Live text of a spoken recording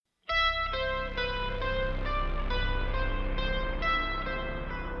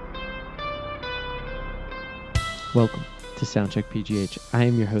Welcome to Soundcheck PGH. I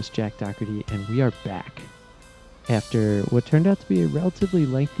am your host, Jack Doherty, and we are back after what turned out to be a relatively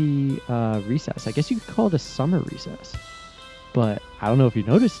lengthy recess. I guess you could call it a summer recess. But I don't know if you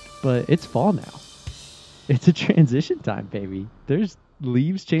noticed, but it's fall now. It's a transition time, baby. There's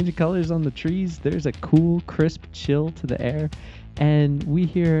leaves changing colors on the trees. There's a cool, crisp chill to the air. And we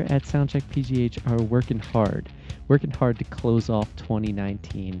here at Soundcheck PGH are working hard to close off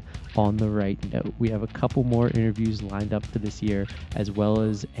 2019 on the right note. We have a couple more interviews lined up for this year, as well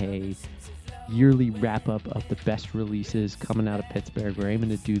as a yearly wrap-up of the best releases coming out of Pittsburgh. We're aiming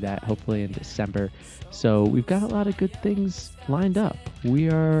to do that hopefully in December. So we've got a lot of good things lined up. We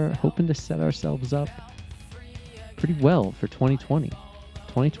are hoping to set ourselves up pretty well for 2020.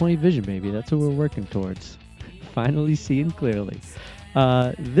 2020 vision, baby. That's what we're working towards. Finally seeing clearly.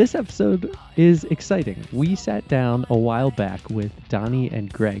 This episode is exciting. We sat down a while back with Donnie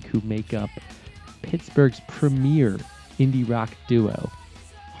and Greg, who make up Pittsburgh's premier indie rock duo,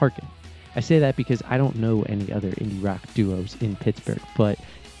 Harken. I say that because I don't know any other indie rock duos in Pittsburgh, but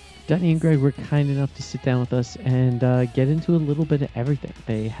Donnie and Greg were kind enough to sit down with us and get into a little bit of everything.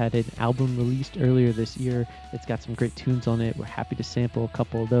 They had an album released earlier this year. It's got some great tunes on it. We're happy to sample a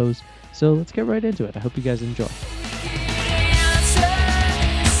couple of those. So let's get right into it. I hope you guys enjoy.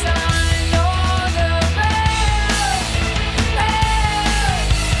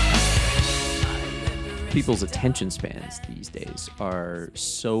 People's attention spans these days are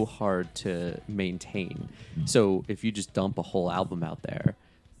so hard to maintain. So if you just dump a whole album out there,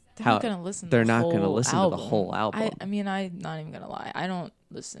 they're not going to listen to the whole album. I mean, I'm not even going to lie. I don't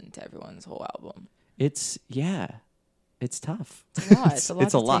listen to everyone's whole album. It's tough. It's a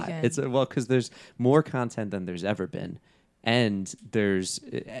lot. It's a lot. Well, because there's more content than there's ever been, and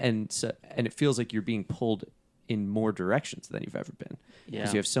it feels like you're being pulled in more directions than you've ever been.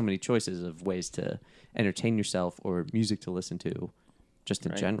 Because you have so many choices of ways to entertain yourself or music to listen to, just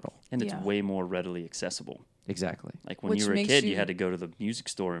in general. And it's way more readily accessible. Exactly. Like when you were a kid, you had to go to the music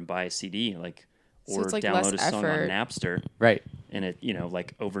store and buy a CD, or download a song on Napster. Right. And it,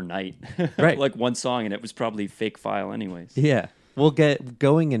 overnight. Right. Like one song, and it was probably fake file anyways. Yeah. Well,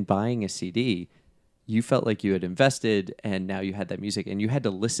 going and buying a CD, you felt like you had invested, and now you had that music, and you had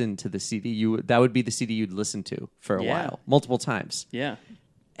to listen to the CD. That would be the CD you'd listen to for a while, multiple times. Yeah.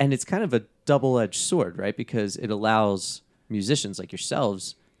 And it's kind of a double-edged sword, right? Because it allows musicians like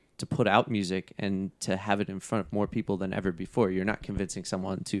yourselves to put out music and to have it in front of more people than ever before. You're not convincing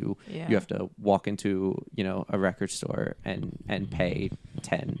someone to, you have to walk into, a record store and pay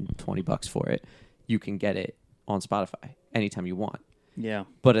 $10-$20 for it. You can get it on Spotify anytime you want. Yeah.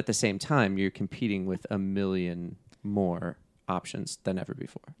 But at the same time, you're competing with a million more options than ever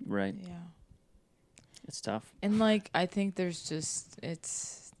before. Right. Yeah. It's tough. And I think there's just,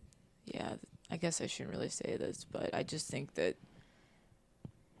 I guess I shouldn't really say this, but I just think that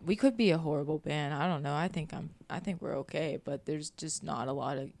we could be a horrible band. I don't know. I think we're okay, but there's just not a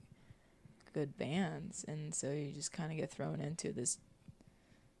lot of good bands, and so you just kind of get thrown into this.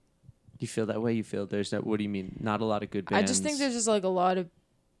 You feel that way? You feel there's no? What do you mean? Not a lot of good bands? I just think there's just a lot of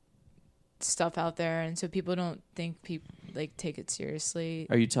stuff out there, and so people don't think people take it seriously.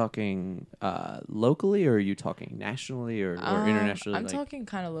 Are you talking locally, or are you talking nationally, or internationally? I'm talking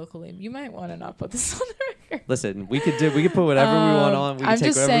kind of locally. You might want to not put this on the record. Listen, we could put whatever we want on. We can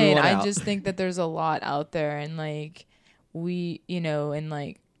take whatever we want out. I just think that there's a lot out there, and we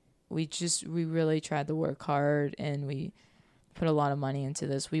really tried to work hard, and we put a lot of money into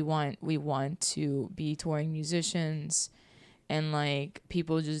this. We want to be touring musicians. And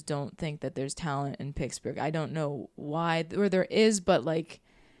people just don't think that there's talent in Pittsburgh. I don't know why, or there is, but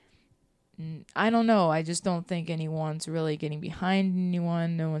I don't know. I just don't think anyone's really getting behind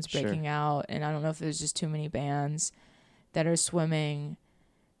anyone. No one's breaking out, and I don't know if there's just too many bands that are swimming,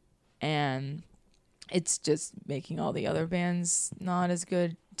 and it's just making all the other bands not as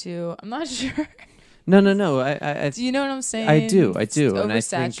good too. I'm not sure. No. Do you know what I'm saying? I do. It's and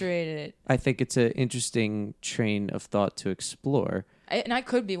oversaturated. I think it's an interesting train of thought to explore. I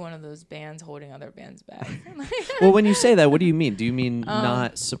could be one of those bands holding other bands back. Well, when you say that, what do you mean? Do you mean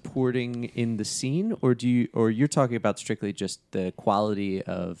not supporting in the scene, or you're talking about strictly just the quality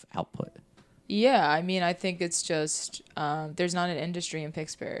of output? Yeah, I mean, I think it's just there's not an industry in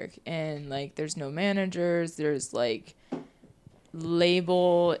Pittsburgh, and there's no managers. There's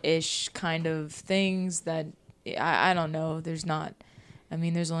label-ish kind of things that I don't know. There's not. I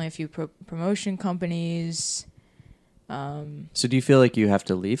mean, there's only a few promotion companies. So do you feel like you have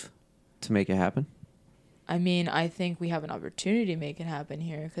to leave to make it happen? I mean, I think we have an opportunity to make it happen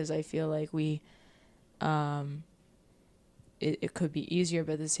here because I feel like it could be easier,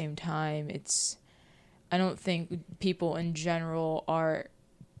 but at the same time, I don't think people in general are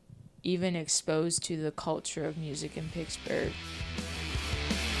even exposed to the culture of music in Pittsburgh.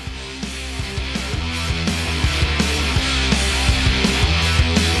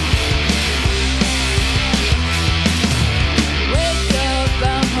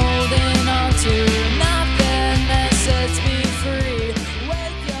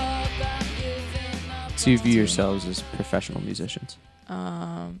 So you view yourselves as professional musicians?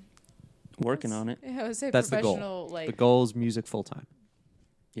 Working on it. Yeah, I would say that's professional. The goal. Like, the goal is music full time.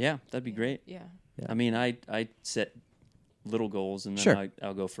 Yeah, that'd be great. Yeah. I mean, I set little goals and then sure.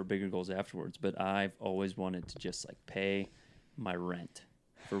 I'll go for bigger goals afterwards. But I've always wanted to just like pay my rent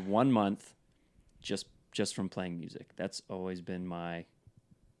for 1 month, just from playing music. That's always been my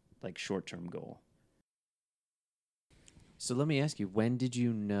like short-term goal. So let me ask you, when did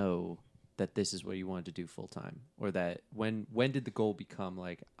you know that this is what you wanted to do full time, or that when did the goal become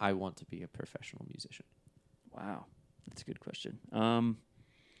like, I want to be a professional musician? Wow, that's a good question.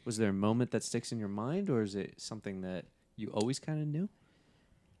 Was there a moment that sticks in your mind, or is it something that you always kind of knew?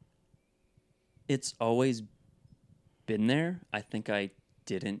 It's always been there. I think I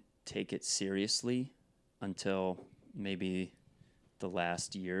didn't take it seriously until maybe the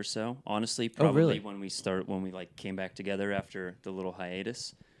last year or so. Honestly, probably really? when we like came back together after the little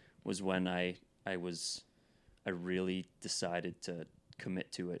hiatus was when I really decided to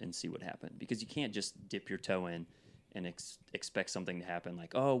commit to it and see what happened, because you can't just dip your toe in and expect something to happen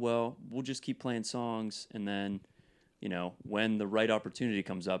like, oh, well, we'll just keep playing songs and then, you know, when the right opportunity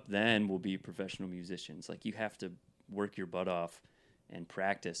comes up, then we'll be professional musicians. Like, you have to work your butt off and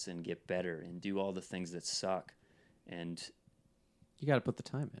practice and get better and do all the things that suck. And you got to put the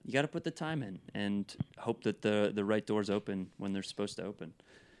time in. You got to put the time in and hope that the right doors open when they're supposed to open.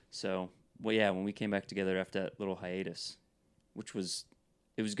 So, well, yeah, when we came back together after that little hiatus, it was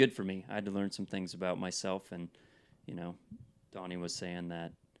good for me. I had to learn some things about myself, and, you know, Donnie was saying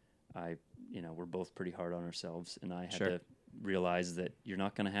that we're both pretty hard on ourselves, and I had to realize that you're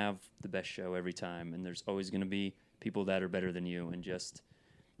not going to have the best show every time, and there's always going to be people that are better than you, and just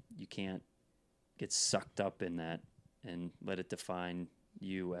you can't get sucked up in that and let it define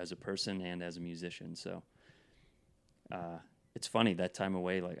you as a person and as a musician. So it's funny, that time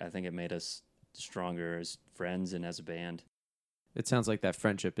away, like, I think it made us stronger as friends and as a band. It sounds like that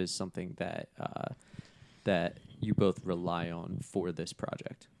friendship is something that that you both rely on for this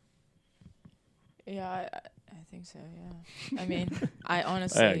project. Yeah, I think so, yeah. I mean, I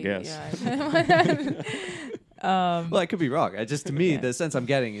honestly... I guess. Yeah. Well, I could be wrong. To me, the sense I'm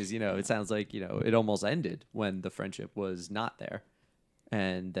getting is, it sounds like, it almost ended when the friendship was not there.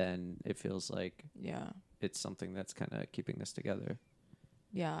 And then it feels like it's something that's kind of keeping this together.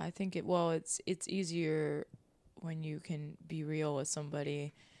 Yeah, I think it's easier when you can be real with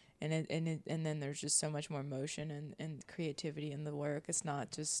somebody, and then there's just so much more emotion and creativity in the work. It's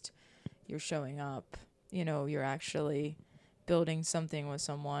not just you're showing up, you're actually building something with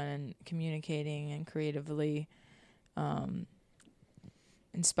someone and communicating and creatively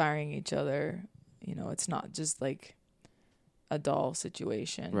inspiring each other. It's not just like a dull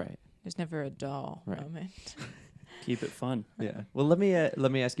situation. Right. There's never a dull moment. Keep it fun. Yeah. Well, let me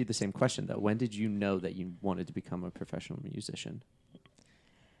ask you the same question though. When did you know that you wanted to become a professional musician?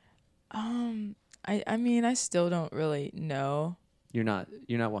 I mean, I still don't really know. You're not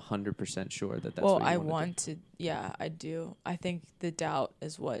 100% sure that that's well, what you I want to do. Yeah, I do. I think the doubt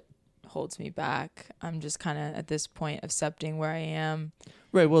is what holds me back. I'm just kind of at this point accepting where I am.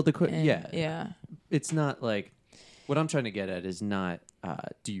 Right. Well, yeah. It's not like, what I'm trying to get at is not,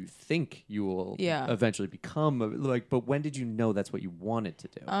 do you think you will eventually become but when did you know that's what you wanted to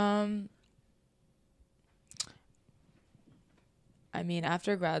do? I mean,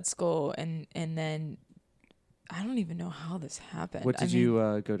 after grad school and then I don't even know how this happened. What did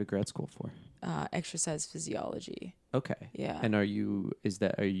you go to grad school for? Exercise physiology. Okay. Yeah. And are you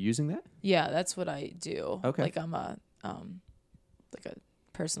using that? Yeah, that's what I do. Okay. Like, I'm a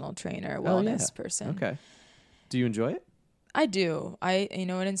personal trainer, wellness person. Okay. Do you enjoy it? I do. It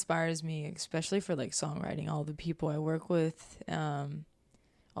inspires me, especially for like songwriting. All the people I work with,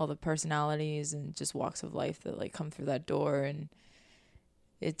 all the personalities and just walks of life that like come through that door, and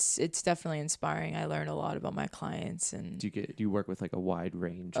it's definitely inspiring. I learn a lot about my clients. And do you work with like a wide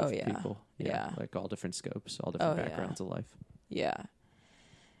range of people? Yeah. Like all different scopes, all different backgrounds of life. Yeah.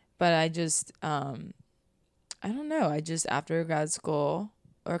 But I just I don't know. I just, after grad school,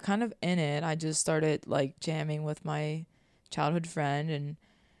 or kind of in it, I just started like jamming with my childhood friend and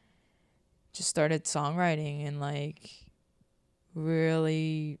just started songwriting and like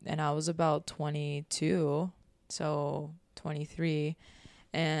really, and I was about 22, so 23.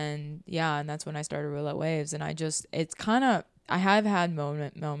 And yeah, and that's when I started Roulette Waves. And I have had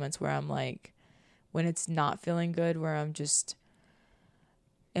moments where I'm like, when it's not feeling good, where I'm just,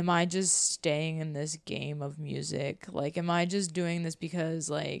 am I just staying in this game of music? Like, am I just doing this because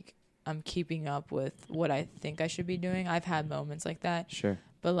like I'm keeping up with what I think I should be doing? I've had moments like that. Sure.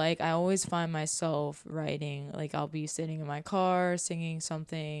 But like, I always find myself writing, like I'll be sitting in my car singing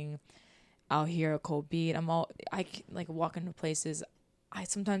something, I'll hear a cool beat. Like walk into places. I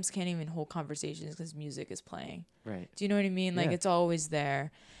sometimes can't even hold conversations because music is playing. Right. Do you know what I mean? Like, Yeah. it's always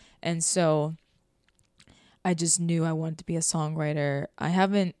there. And so I just knew I wanted to be a songwriter.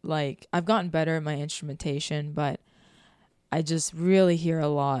 I've gotten better at my instrumentation, but I just really hear a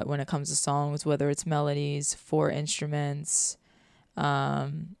lot when it comes to songs, whether it's melodies, 4 instruments,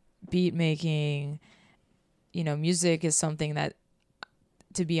 beat making. You know, music is something that,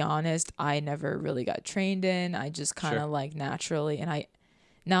 to be honest, I never really got trained in. I just kind of like naturally, and I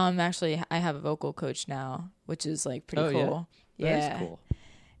have a vocal coach now, which is like pretty cool. Yeah. That is cool.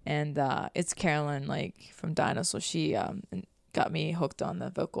 And it's Carolyn, like from Dinosaur. She got me hooked on the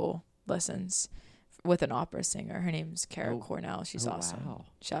vocal lessons with an opera singer. Her name's Kara Cornell. She's awesome. Wow.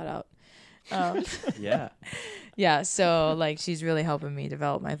 Shout out. Yeah. Yeah, so like she's really helping me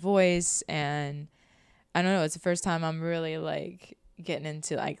develop my voice, and I don't know, it's the first time I'm really like getting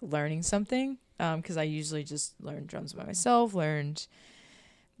into like learning something, because I usually just learn drums by myself, learned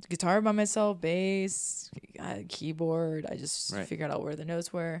guitar by myself, bass, keyboard. I just figured out where the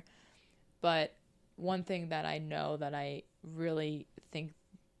notes were. But one thing that I know that I really think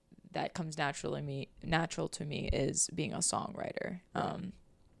that comes natural to me is being a songwriter,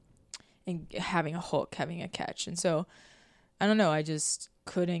 and having a hook, having a catch. And so I don't know, I just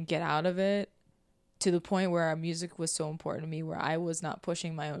couldn't get out of it, to the point where our music was so important to me, where I was not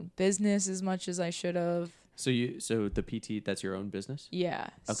pushing my own business as much as I should have. So the PT, that's your own business? Yeah.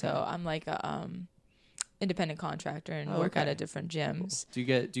 Okay. So I'm like a independent contractor and work out at different gyms.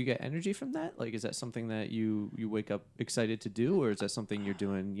 Cool. Do you get energy from that? Like, is that something that you wake up excited to do, or is that something you're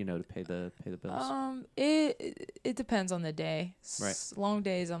doing, to pay the bills? It depends on the day. Right. Long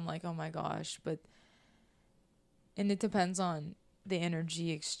days I'm like, oh my gosh, and it depends on the energy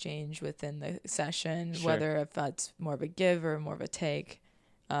exchange within the session, Sure. whether if that's more of a give or more of a take.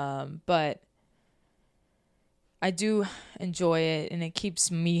 But I do enjoy it, and it keeps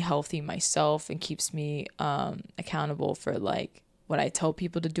me healthy myself, and keeps me accountable for like what I tell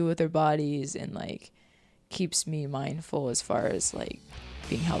people to do with their bodies, and like keeps me mindful as far as like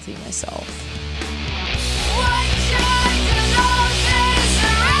being healthy myself.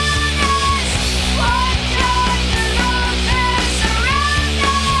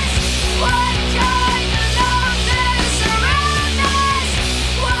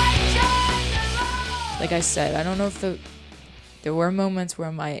 Like I said, I don't know if there were moments where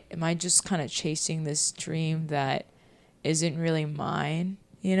am I just kind of chasing this dream that isn't really mine,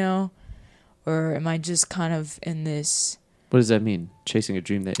 or am I just kind of in this? What does that mean? Chasing a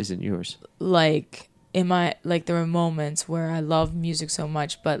dream that isn't yours? Like, there were moments where I love music so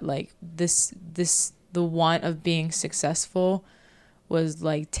much, but like the want of being successful was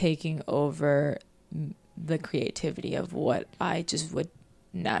like taking over the creativity of what I just would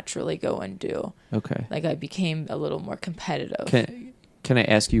naturally go and do. Okay. Like, I became a little more competitive. Can I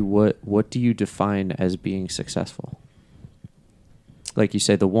ask you, what do you define as being successful? Like you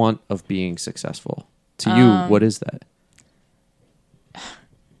say, the want of being successful. To you, what is that?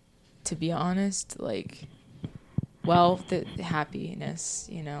 To be honest, like, well, the happiness,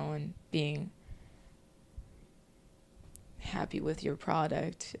 and being happy with your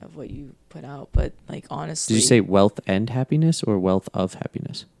product of what you put out. But like, honestly, Did you say wealth and happiness, or wealth of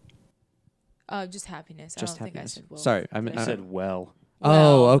happiness? Just happiness. Just I don't happiness. think I said wealth. Sorry, I said Well,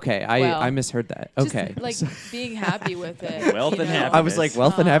 okay. I misheard that. just, Okay. like being happy with it. Wealth and happiness. I was like,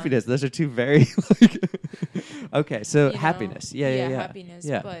 wealth and happiness. Those are two very okay. So happiness. Yeah. Happiness.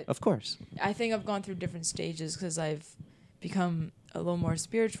 Yeah, But of course. I think I've gone through different stages because I've become a little more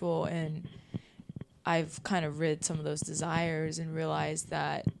spiritual, and I've kind of rid some of those desires and realized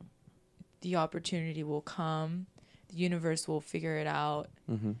that the opportunity will come, the universe will figure it out.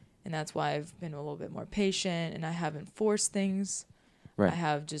 Mm-hmm. And that's why I've been a little bit more patient, and I haven't forced things. Right. I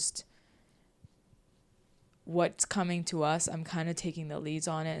have just what's coming to us. I'm kind of taking the leads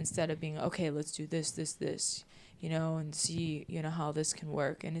on it instead of being, okay, let's do this, and see, how this can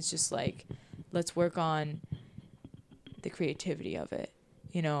work. And it's just like, let's work on the creativity of it,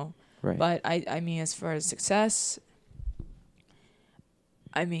 Right. But I mean, as far as success,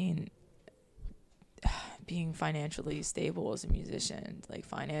 I mean, being financially stable as a musician, like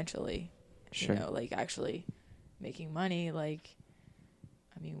financially, Sure. like actually making money, like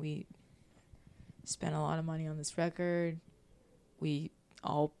I mean, we spent a lot of money on this record. We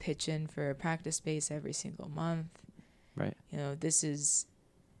all pitch in for a practice space every single month. Right. You know, this is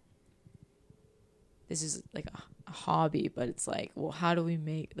like a hobby, but it's like, well, how do we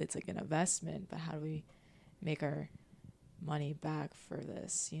make, it's like an investment, but how do we make our money back for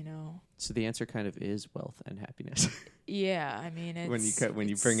this, you know? So the answer kind of is wealth and happiness. Yeah, I mean, it's when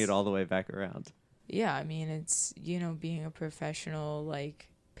you bring it all the way back around. Yeah, I mean, it's, you know, being a professional, like,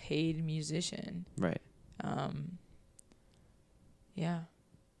 paid musician. Right. Yeah.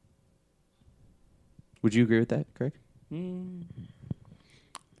 Would you agree with that, Craig?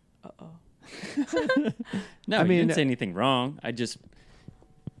 Uh-oh. No, I you mean, didn't say anything wrong.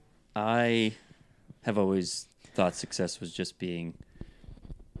 I have always thought success was just being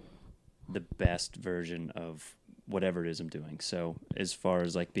the best version of whatever it is I'm doing. So as far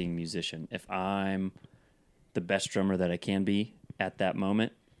as like being a musician, if I'm the best drummer that I can be at that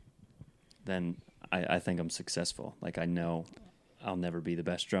moment, then I think I'm successful. Like, I know I'll never be the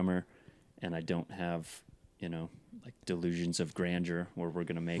best drummer, and I don't have, you know, like delusions of grandeur where we're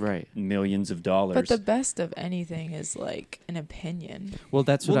going to make millions of dollars. But the best of anything is like an opinion. Well,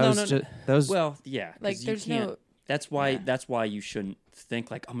 that's what that was. Well, yeah. Like, there's no. That's why you shouldn't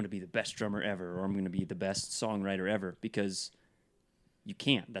think like, I'm going to be the best drummer ever, or I'm going to be the best songwriter ever, because you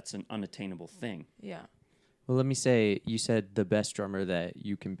can't. That's an unattainable thing. Yeah. Well, let me say, you said the best drummer that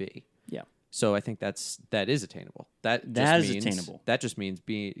you can be. Yeah. So I think that is attainable. That is means, attainable. That just means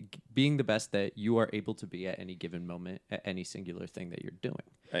being the best that you are able to be at any given moment, at any singular thing that you're doing.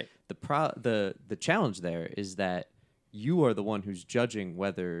 Right. The challenge there is that you are the one who's judging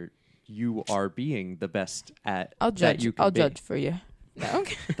whether you are being the best at. I'll judge. That you can I'll be. judge for you. No,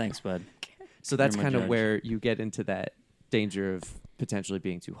 okay. Thanks, bud. So that's You're my kind of judge. where you get into that danger of potentially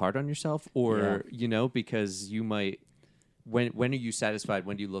being too hard on yourself, or you know, because you might. When are you satisfied?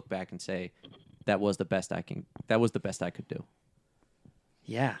 When do you look back and say, that was the best I could do?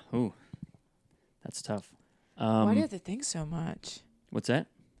 Yeah. Ooh, that's tough. Why do you have to think so much? What's that?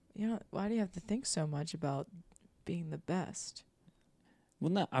 You know, why do you have to think so much about being the best?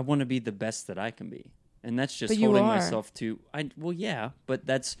 Well, no, I want to be the best that I can be, and that's just But you holding are. myself to. Well, yeah,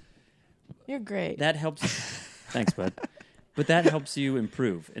 but You're great. that helps. Thanks, bud. But that helps you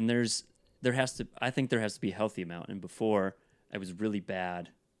improve, and I think there has to be a healthy amount. And before, I was really bad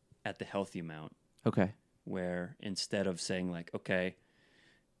at the healthy amount, Okay. where instead of saying like, okay,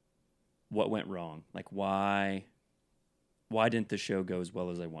 what went wrong? Like, why didn't the show go as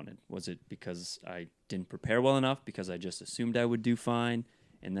well as I wanted? Was it because I didn't prepare well enough? Because I just assumed I would do fine,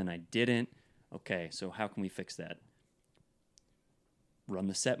 and then I didn't? Okay, so how can we fix that? Run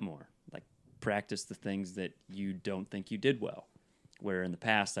the set more. Like, practice the things that you don't think you did well. Where in the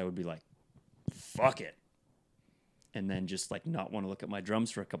past, I would be like, fuck it. And then just like not want to look at my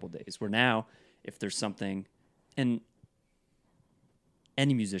drums for a couple days. Where now, if there's something, and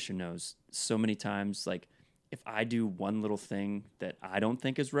any musician knows so many times, like if I do one little thing that I don't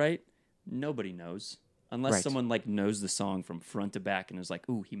think is right, nobody knows. Unless someone like knows the song from front to back and is like,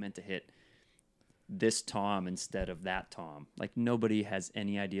 ooh, he meant to hit this tom instead of that tom. Like, nobody has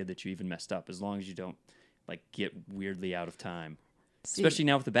any idea that you even messed up, as long as you don't like get weirdly out of time. Especially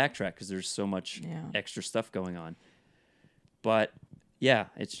now with the backtrack, because there's so much extra stuff going on. But yeah,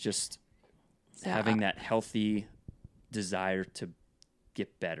 it's just having that healthy desire to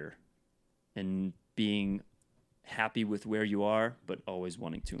get better and being happy with where you are, but always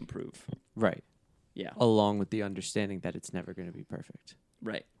wanting to improve. Right. Yeah. Along with the understanding that it's never going to be perfect.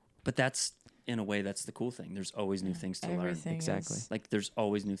 Right. But that's, in a way, that's the cool thing. There's always new things to learn. Exactly. Like, there's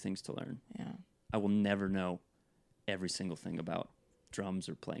always new things to learn. Yeah. I will never know every single thing about drums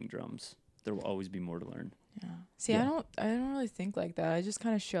or playing drums. There will always be more to learn. Yeah. See, I don't really think like that. I just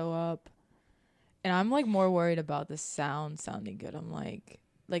kind of show up, and I'm like more worried about the sound sounding good. I'm like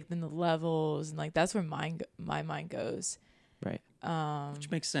then the levels, and like that's where my mind goes. Right. Which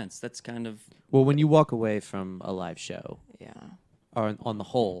makes sense. That's kind of... Well, when you walk away from a live show, Yeah. or on the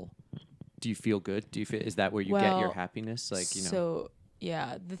whole, do you feel good? Is that where you get your happiness? Like, you know. So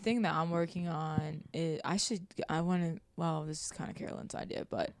yeah, the thing that I'm working on is this is kind of Carolyn's idea,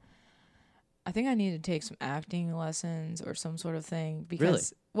 but I think I need to take some acting lessons or some sort of thing,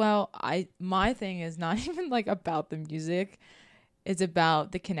 because my thing is not even like about the music. It's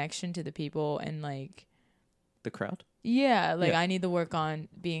about the connection to the people and like the crowd. Yeah, like I need to work on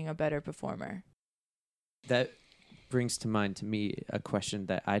being a better performer. That brings to mind to me a question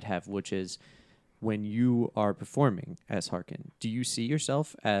that I'd have, which is, when you are performing as Harkin, do you see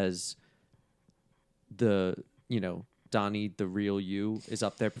yourself as Donnie, the real you, is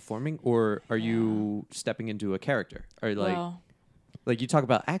up there performing, or are you stepping into a character? Or like, Like you talk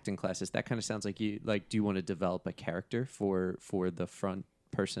about acting classes, that kind of sounds like do you want to develop a character for the front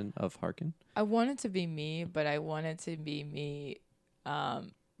person of Harken? I want it to be me, but I want it to be me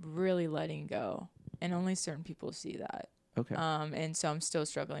really letting go. And only certain people see that. Okay. And so I'm still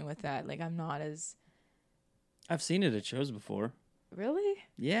struggling with that. Like I'm not as I've seen it at shows before. really?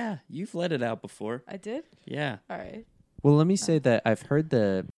 Yeah, you've let it out before. I did? Yeah. All right. Well, let me say that I've heard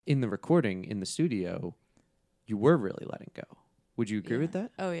in the recording in the studio, you were really letting go. Would you agree with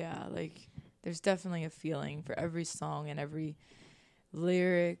that? Oh yeah, like there's definitely a feeling for every song and every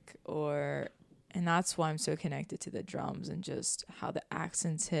lyric and that's why I'm so connected to the drums and just how the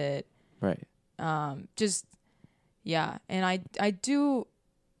accents hit. Right. Just yeah, and I do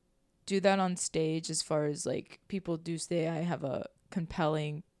that on stage as far as like people do say I have a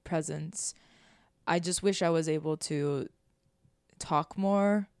compelling presence. I just wish I was able to talk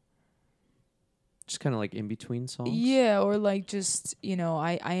more. Just kind of like in between songs? Yeah, or like just,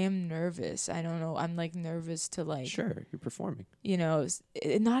 I am nervous. I don't know. I'm like nervous to like Sure, you're performing.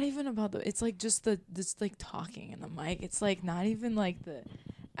 Not even about it's like just this like talking in the mic. It's like not even like the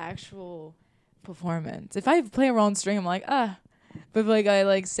actual performance. If I play a wrong string, I'm like, but if like I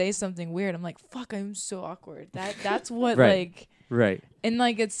like say something weird, I'm like, fuck, I'm so awkward. That's what Right. Right. And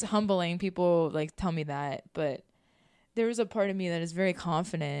like it's humbling. People like tell me that, but there is a part of me that is very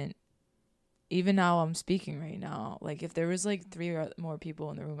confident. Even now I'm speaking right now. Like if there was like 3 or more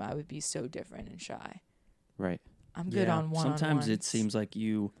people in the room, I would be so different and shy. Right. I'm good on one-on-ones. Sometimes it seems like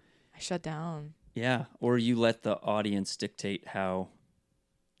I shut down. Yeah, or you let the audience dictate how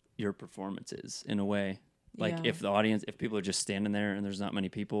your performance is in a way. Like Yeah. if people are just standing there and there's not many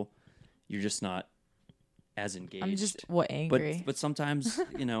people, you're just not as engaged. I'm just angry. But sometimes,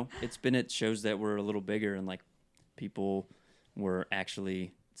 it's been at shows that were a little bigger and like people were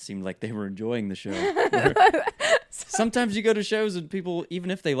actually seemed like they were enjoying the show. Sometimes you go to shows and people,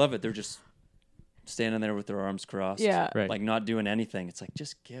 even if they love it, they're just standing there with their arms crossed. Yeah. Right. Like not doing anything. It's like,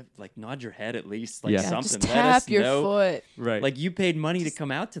 just nod your head at least. Yeah. Something. Just Let us tap your know. foot. Right. Like you paid money to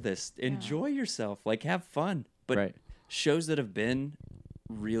come out to this. Enjoy yourself. Like have fun. But right. shows that have been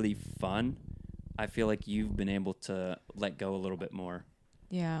really fun, I feel like you've been able to let go a little bit more.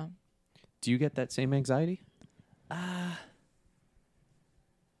 Yeah. Do you get that same anxiety?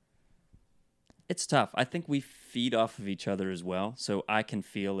 It's tough. I think we feed off of each other as well. So I can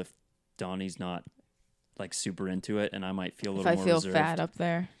feel if Donnie's not like super into it, and I might feel a little more reserved. If I feel fat up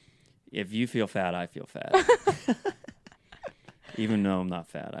there. If you feel fat, I feel fat. Even though I'm not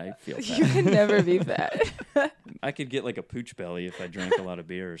fat, I feel fat. You can never be fat. I could get like a pooch belly if I drank a lot of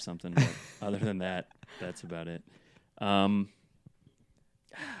beer or something. But other than that, that's about it.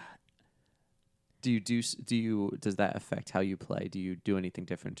 Does that affect how you play? Do you do anything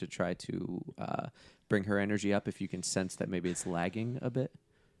different to try to bring her energy up if you can sense that maybe it's lagging a bit?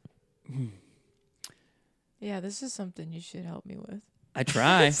 Yeah, this is something you should help me with. I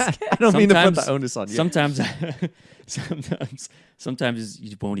try. I don't mean to put the onus on you. Sometimes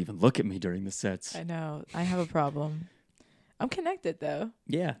you won't even look at me during the sets. I know. I have a problem. I'm connected though.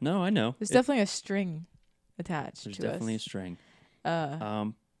 Yeah, no, I know. There's definitely a string attached There's to definitely us. a string.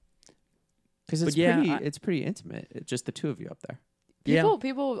 Because But yeah, it's pretty intimate. It's just the two of you up there.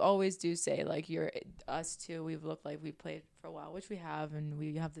 People always do say like you're us too. We've looked like we played for a while, which we have, and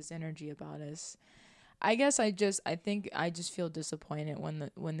we have this energy about us. I guess I think I just feel disappointed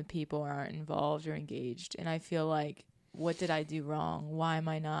when the people aren't involved or engaged, and I feel like, what did I do wrong? Why am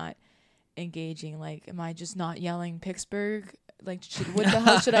I not engaging? Like, am I just not yelling Pittsburgh? Like, what the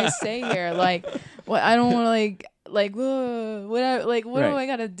hell should I say here? Like, what? I don't want to whoa, what do I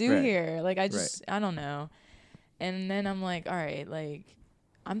gotta do here? Like, I don't know. And then I'm like, all right, like,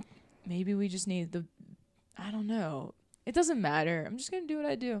 maybe we just need I don't know. It doesn't matter. I'm just gonna do what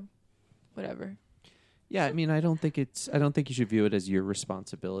I do. Whatever. Yeah, I mean, I don't think you should view it as your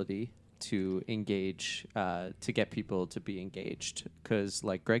responsibility to engage, to get people to be engaged. Because,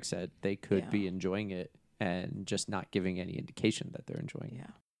 like Greg said, they could be enjoying it and just not giving any indication that they're enjoying it.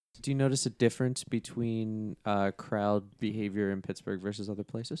 Do you notice a difference between crowd behavior in Pittsburgh versus other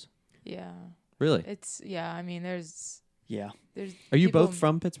places? Yeah. Really? I mean, there's. Yeah. Are you both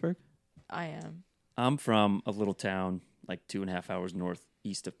from Pittsburgh? I am. I'm from a little town like 2.5 hours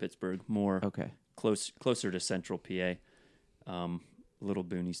northeast of Pittsburgh. More. Okay. Closer to central PA, little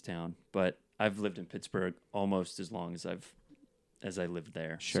boonies town. But I've lived in Pittsburgh almost as long as I lived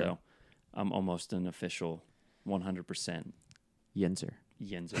there. Sure. So I'm almost an official 100% Yenzer.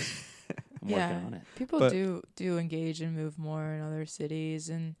 Yenzer. I'm working on it. People do engage and move more in other cities,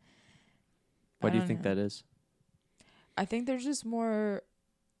 and why do you think that is? I think there's just more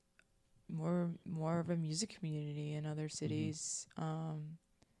more of a music community in other cities.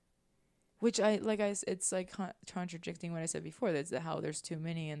 Which it's like contradicting what I said before. That's how there's too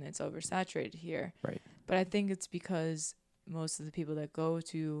many and it's oversaturated here. Right. But I think it's because most of the people that go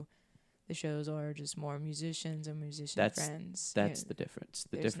to the shows are just more musicians and musician friends. That's the difference.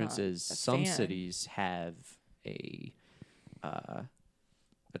 The difference is some cities have a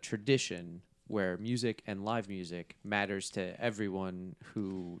tradition where music and live music matters to everyone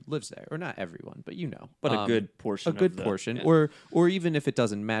who lives there, or not everyone, but but a good portion. Yeah. Or even if it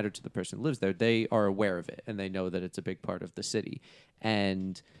doesn't matter to the person who lives there, they are aware of it and they know that it's a big part of the city,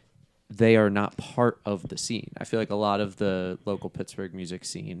 and they are not part of the scene. I feel like a lot of the local Pittsburgh music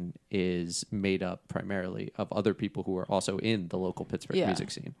scene is made up primarily of other people who are also in the local Pittsburgh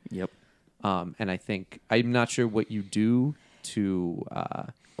music scene. Yep. And I think I'm not sure what you do to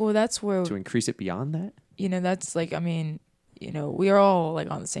that's where to increase it beyond that. That's like, I mean, we are all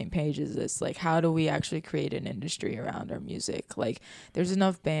like on the same page as this. Like, how do we actually create an industry around our music? Like, there's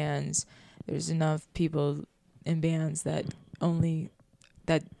enough bands, there's enough people in bands that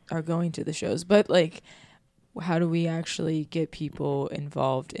are going to the shows, but like, how do we actually get people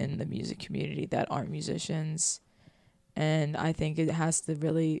involved in the music community that aren't musicians? And I think it has to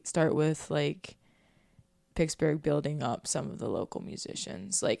really start with like Pittsburgh building up some of the local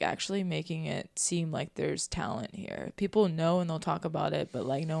musicians, like actually making it seem like there's talent here. People know and they'll talk about it, but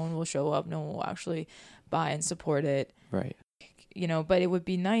like no one will show up, no one will actually buy and support it. Right. But it would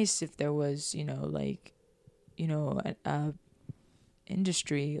be nice if there was, a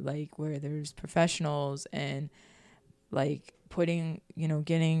industry like where there's professionals and like putting,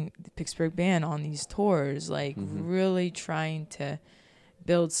 getting the Pittsburgh band on these tours, like really trying to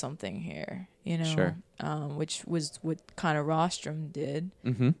build something here, Sure. Which was what kind of Rostrum did,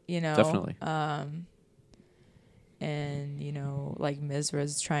 Definitely. And, like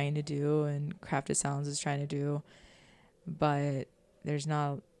Mizra's trying to do and Crafted Sounds is trying to do, but there's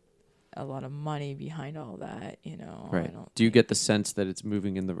not a lot of money behind all that, Right. Do you get the sense that it's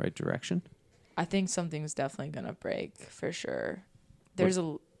moving in the right direction? I think something's definitely going to break for sure.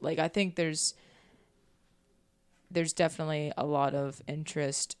 I think there's definitely a lot of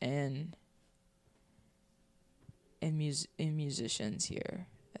interest in musicians here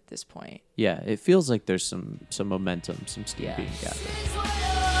at this point. Yeah, it feels like there's some momentum, some steam being gathered.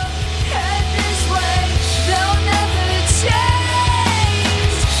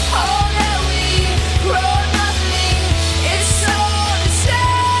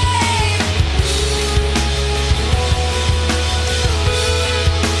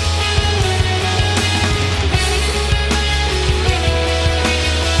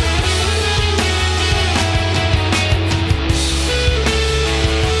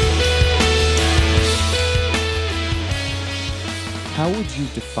 How would you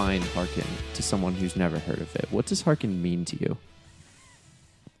define Harken to someone who's never heard of it? What does Harken mean to you?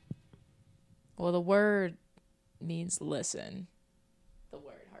 Well, the word means listen. The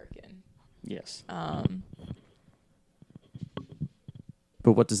word Harken. Yes. But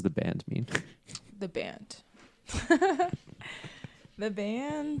what does the band mean? The band. The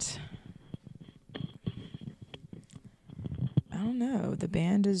band. I don't know. The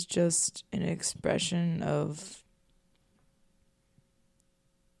band is just an expression of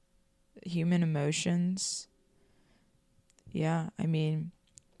human emotions. Yeah, I mean,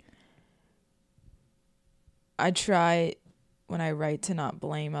 I try when I write to not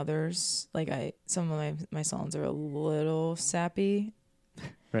blame others. Like some of my songs are a little sappy.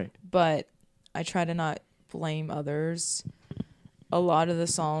 Right. But I try to not blame others. A lot of the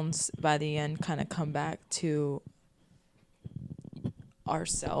songs by the end kind of come back to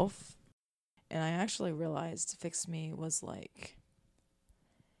ourself. And I actually realized Fix Me was like,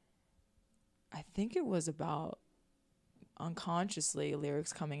 I think it was about unconsciously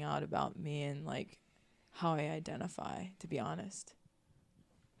lyrics coming out about me and like how I identify, to be honest.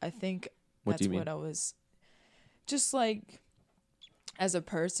 I think that's what I was just like as a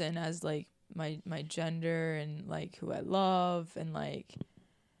person, as like my gender and like who I love and like,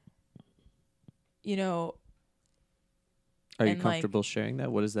 Are you comfortable sharing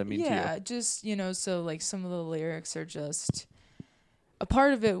that? What does that mean to you? Yeah, just, so like some of the lyrics are just, a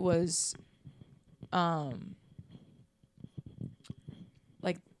part of it was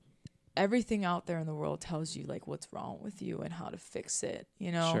like everything out there in the world tells you like what's wrong with you and how to fix it,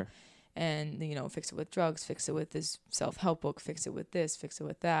 Sure. And fix it with drugs, fix it with this self-help book, fix it with this, fix it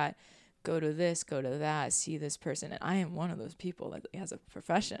with that, go to this, go to that, see this person. And I am one of those people that has a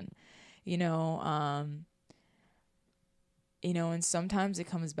profession, and sometimes it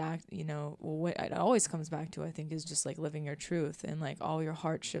comes back, what it always comes back to, I think, is just like living your truth and like all your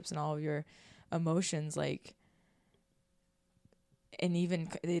hardships and all of your emotions, like, and even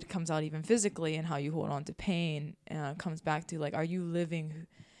it comes out even physically and how you hold on to pain. It comes back to, like, are you living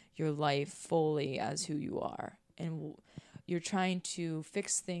your life fully as who you are? And you're trying to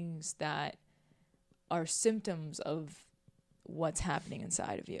fix things that are symptoms of what's happening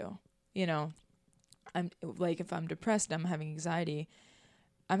inside of you. You know, I'm like, if I'm depressed, I'm having anxiety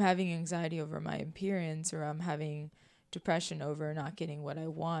over my appearance, or I'm having depression over not getting what I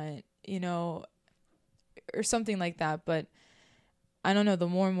want, you know, or something like that. But I don't know, the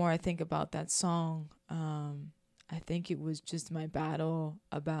more and more I think about that song, I think it was just my battle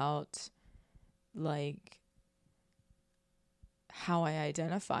about, like, how I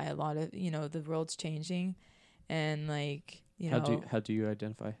identify. A lot of, you know, the world's changing, and, like, you know, how do you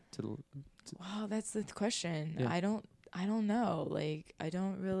identify wow, that's the question. Yeah. I don't know. Like, I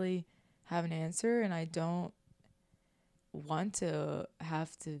don't really have an answer, and I don't want to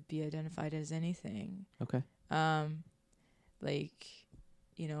have to be identified as anything. Okay. Like,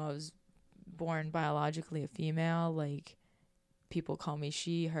 you know, I was born biologically a female. Like, people call me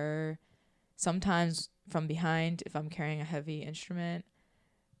she, her. Sometimes from behind, if I'm carrying a heavy instrument,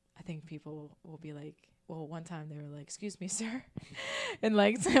 I think people will be like, well, one time they were like, excuse me, sir. And,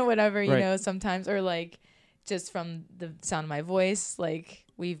 like, whatever, you Right. know, sometimes, or, like, just from the sound of my voice, like,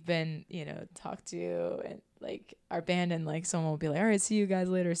 we've been, you know, talked to, and, like, our band, and, like, someone will be like, all right, see you guys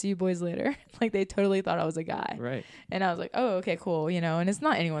later, see you boys later. Like, they totally thought I was a guy. Right. And I was like, oh, okay, cool, you know, and it's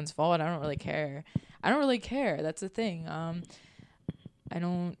not anyone's fault. I don't really care. That's the thing. I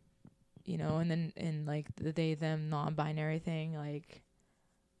don't, you know, and then, in, like, the they, them, non-binary thing, like,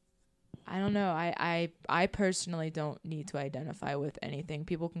 I don't know. I personally don't need to identify with anything.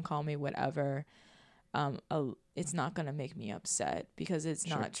 People can call me whatever. It's not going to make me upset, because it's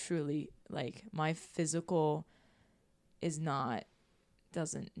Sure. not truly, like, my physical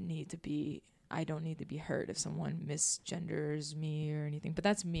doesn't need to be, I don't need to be hurt if someone misgenders me or anything, but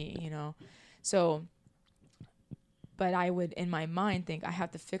that's me, you know? So, but I would, in my mind, think I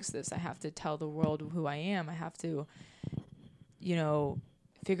have to fix this. I have to tell the world who I am. I have to, you know,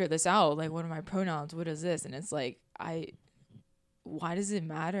 figure this out. Like, what are my pronouns? What is this? And it's like, why does it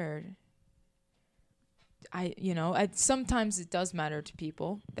matter? Sometimes it does matter to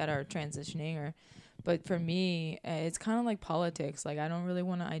people that are transitioning, but for me, it's kind of like politics. Like, I don't really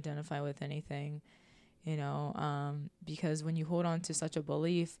want to identify with anything, you know, because when you hold on to such a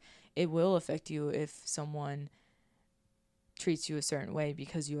belief, it will affect you if someone treats you a certain way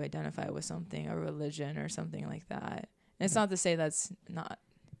because you identify with something, a religion or something like that. And it's not to say that's not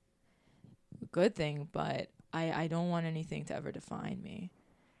a good thing, but I don't want anything to ever define me,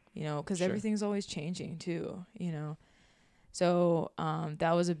 you know, because Sure. everything's always changing too, you know. So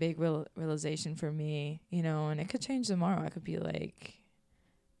that was a big realization for me, you know, and it could change tomorrow. I could be, like,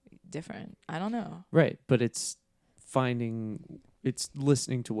 different. I don't know. Right, but it's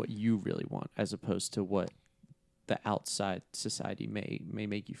listening to what you really want, as opposed to what the outside society may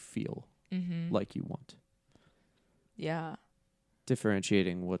make you feel Mm-hmm. like you want. Yeah.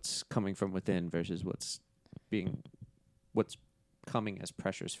 Differentiating what's coming from within versus what's coming as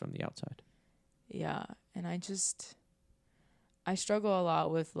pressures from the outside. Yeah. And I struggle a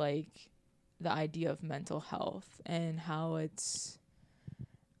lot with, like, the idea of mental health and how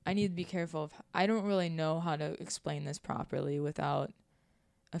I need to be careful I don't really know how to explain this properly without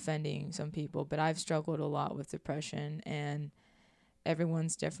offending some people, but I've struggled a lot with depression, and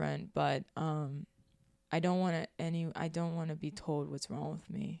everyone's different, but I don't want to be told what's wrong with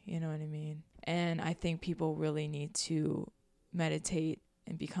me, you know what I mean? And I think people really need to meditate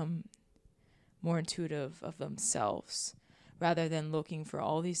and become more intuitive of themselves, rather than looking for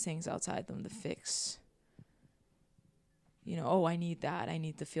all these things outside them to fix. You know, oh, I need that. I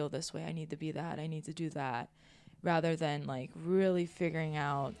need to feel this way. I need to be that. I need to do that. Rather than, like, really figuring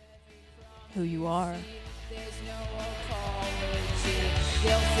out who you are. There's no apology.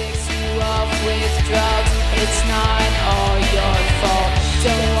 They'll fix you up with drugs. It's not all your fault.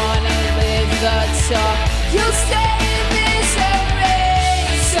 Don't wanna live the talk. You'll stay in misery.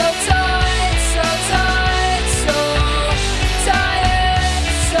 So tired, so tired, so tired,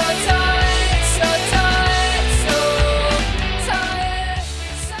 so tired, so tired, so tired, so tired,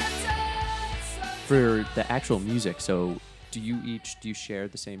 so tired. For the actual music, so do you share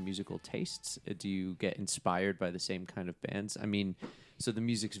the same musical tastes? Do you get inspired by the same kind of bands? I mean, so the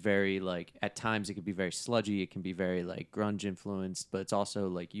music's very, like, at times it can be very sludgy, it can be very, like, grunge influenced, but it's also,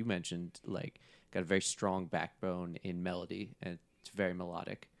 like you mentioned, like, got a very strong backbone in melody, and it's very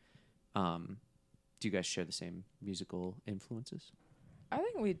melodic. Do you guys share the same musical influences? I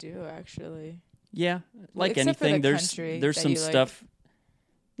think we do, actually. Yeah, like Except for the anything, country there's that some you like. stuff.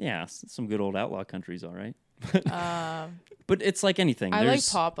 Yeah, some good old outlaw country's all right. Um, But it's like anything. I like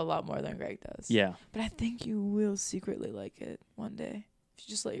There's- pop a lot more than Greg does. Yeah. But I think you will secretly like it one day if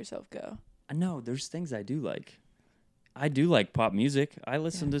you just let yourself go. I know there's things I do like. I do like pop music. I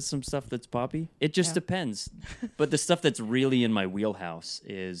listen Yeah. to some stuff that's poppy. It just Yeah. depends. But the stuff that's really in my wheelhouse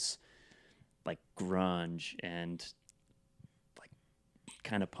is like grunge and like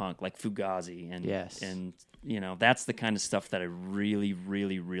kind of punk, like Fugazi and Yes. and you know, that's the kind of stuff that I really,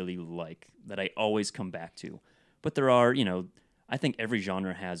 really, really like, that I always come back to. But there are, you know, I think every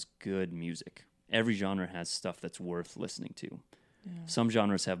genre has good music. Every genre has stuff that's worth listening to. Yeah. Some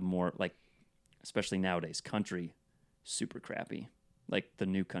genres have more, like, especially nowadays, country, super crappy. Like, the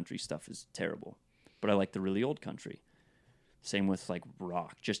new country stuff is terrible. But I like the really old country. Same with, like,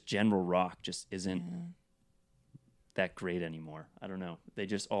 rock. Just general rock just isn't that great anymore. I don't know. They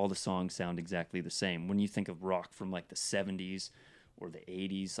just, all the songs sound exactly the same. When you think of rock from, like, the 70s or the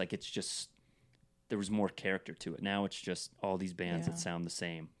 80s, like, it's just, there was more character to it. Now it's just all these bands Yeah. that sound the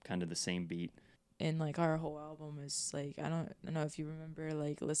same, kind of the same beat. And like our whole album is like, I don't know if you remember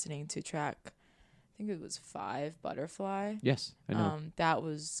like listening to track, I think it was 5, Butterfly. Yes, I know. That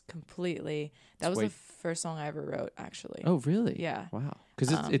was completely, that was Wait. the first song I ever wrote actually. Oh, really? Yeah. Wow.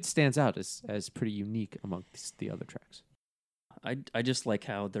 Because it stands out as pretty unique amongst the other tracks. I just like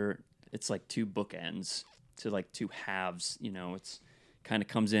how it's like two bookends to like two halves, you know, it's kind of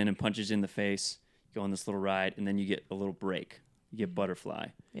comes in and punches you in the face, you go on this little ride, and then you get a little break. You get Butterfly.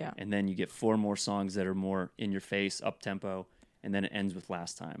 Yeah. And then you get 4 more songs that are more in your face, up tempo, and then it ends with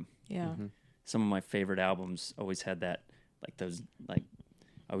Last Time. Yeah. Mm-hmm. Some of my favorite albums always had that, like those, like,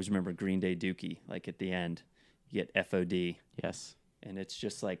 I always remember Green Day Dookie, like at the end, you get FOD, Yes. and it's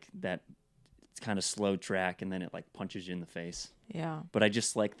just like that, it's kind of slow track, and then it like punches you in the face. Yeah. But I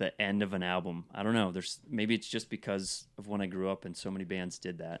just like the end of an album. I don't know. Maybe it's just because of when I grew up and so many bands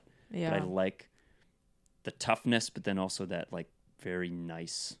did that. Yeah. But I like the toughness, but then also that like very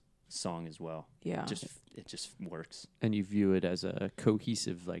nice song as well. Yeah. It just works. And you view it as a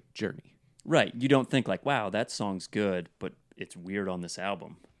cohesive like journey. Right. You don't think like, wow, that song's good, but it's weird on this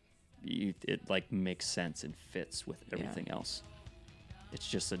album. It like makes sense and fits with everything else. It's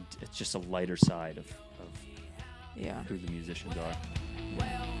just a lighter side of Yeah. who the musicians are.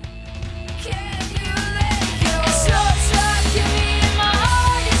 Can you let go? So stuck in me, my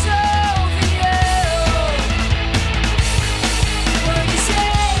heart is over you. What you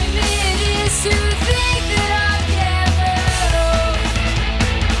say it is to think that I can move.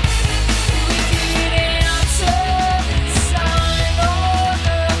 We could answer the sign or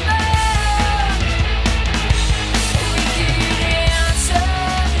the moon. We could answer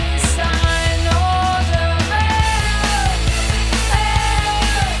the sign or the moon.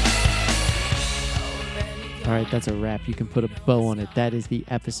 All right, that's a wrap. You can put a bow on it. That is the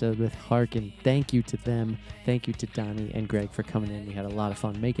episode with Harkin. Thank you to them. Thank you to Donnie and Greg for coming in. We had a lot of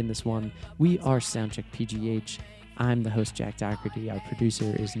fun making this one. We are Soundcheck PGH. I'm the host, Jack Doherty. Our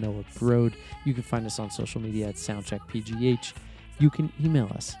producer is Noah Brode. You can find us on social media at Soundcheck PGH. You can email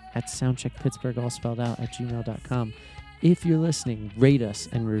us at soundcheckpittsburgh, all spelled out, at gmail.com. If you're listening, rate us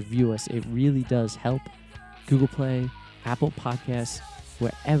and review us. It really does help. Google Play, Apple Podcasts,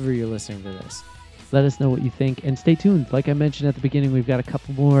 wherever you're listening to this. Let us know what you think, and stay tuned. Like I mentioned at the beginning, we've got a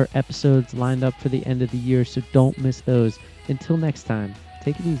couple more episodes lined up for the end of the year, so don't miss those. Until next time,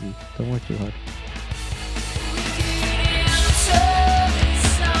 take it easy. Don't work too hard. We could answer